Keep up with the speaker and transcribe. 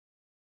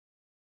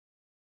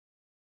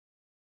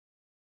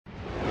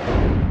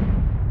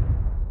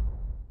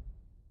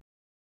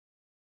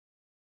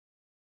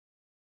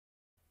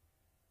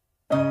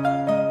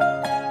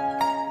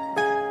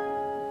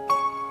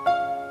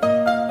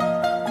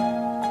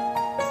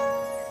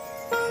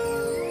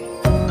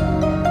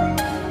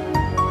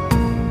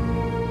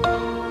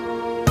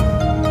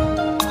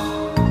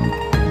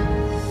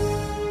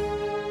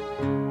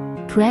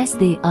Press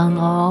the on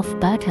or off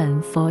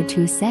button for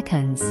 2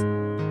 seconds.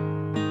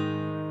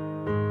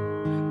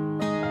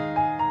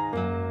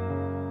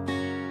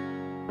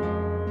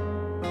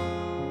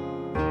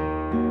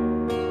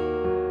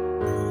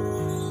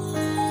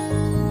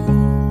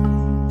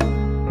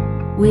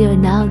 We are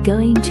now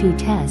going to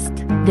test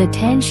the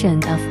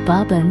tension of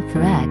bobbin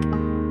thread.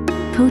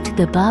 Put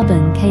the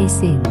bobbin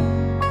case in.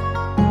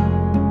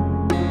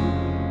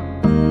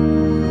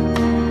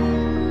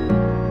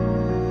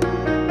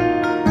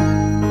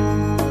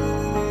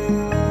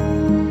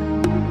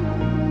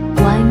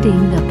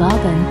 Winding the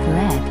bobbin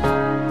thread.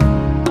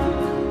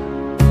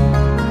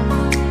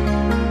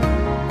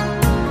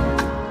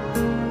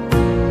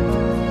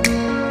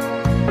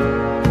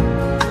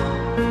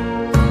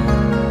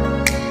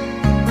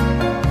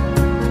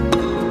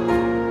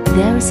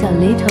 There's a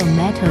little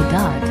metal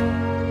dot.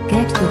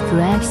 Get the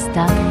thread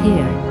stuck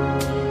here.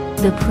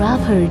 The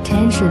proper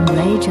tension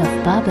range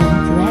of bobbin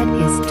thread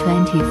is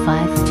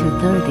 25 to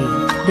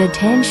 30. The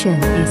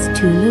tension is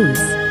too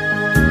loose.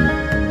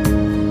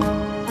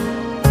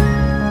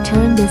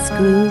 Turn the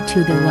screw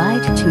to the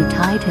right to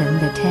tighten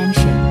the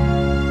tension.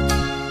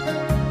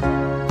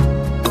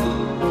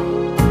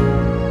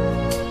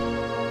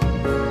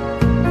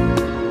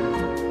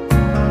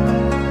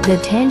 The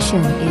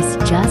tension is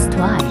just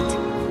right.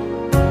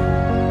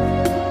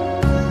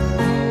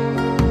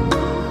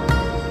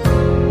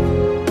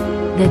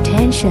 The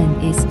tension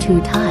is too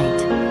tight.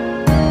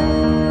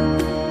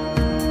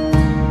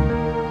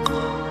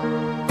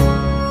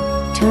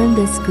 Turn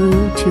the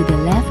screw to the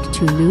left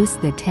to lose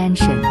the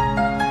tension.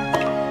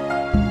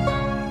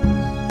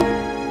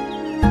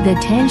 The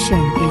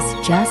tension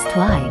is just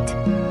right.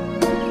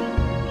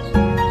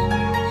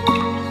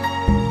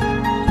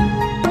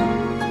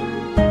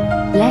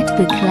 Let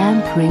the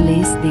clamp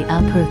release the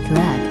upper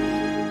thread.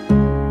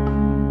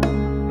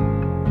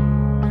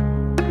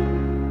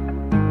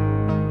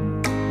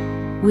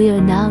 We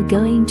are now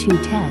going to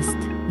test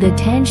the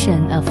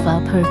tension of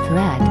upper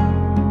thread.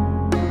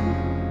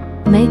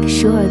 Make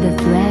sure the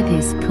thread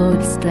is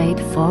pulled straight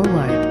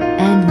forward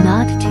and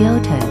not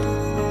tilted.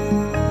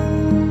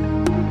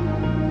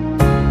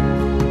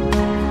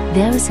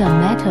 There's a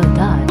metal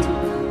dot.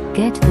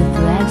 Get the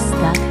thread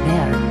stuck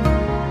there.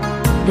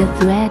 The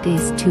thread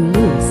is too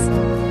loose.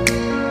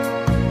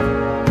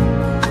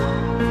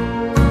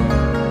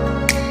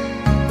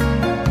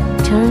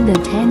 Turn the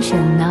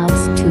tension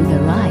knobs to the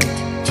right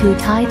to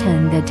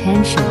tighten the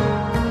tension.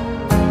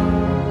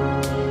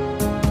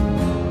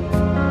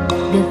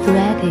 The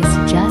thread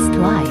is just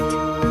right.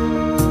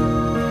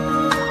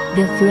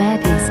 The thread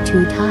is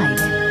too tight.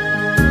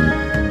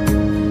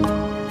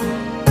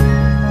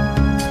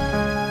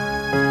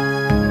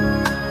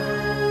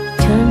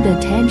 Turn the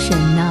tension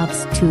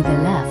knobs to the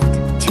left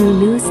to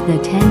lose the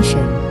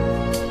tension.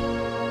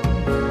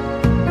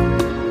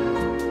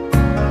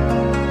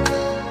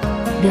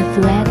 The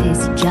thread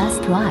is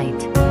just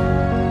right.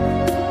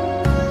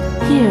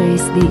 Here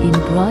is the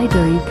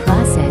embroidery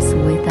process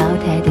without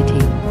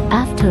editing.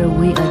 After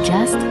we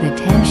adjust the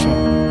tension,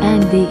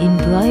 and the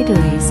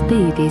embroidery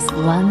speed is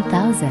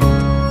 1000.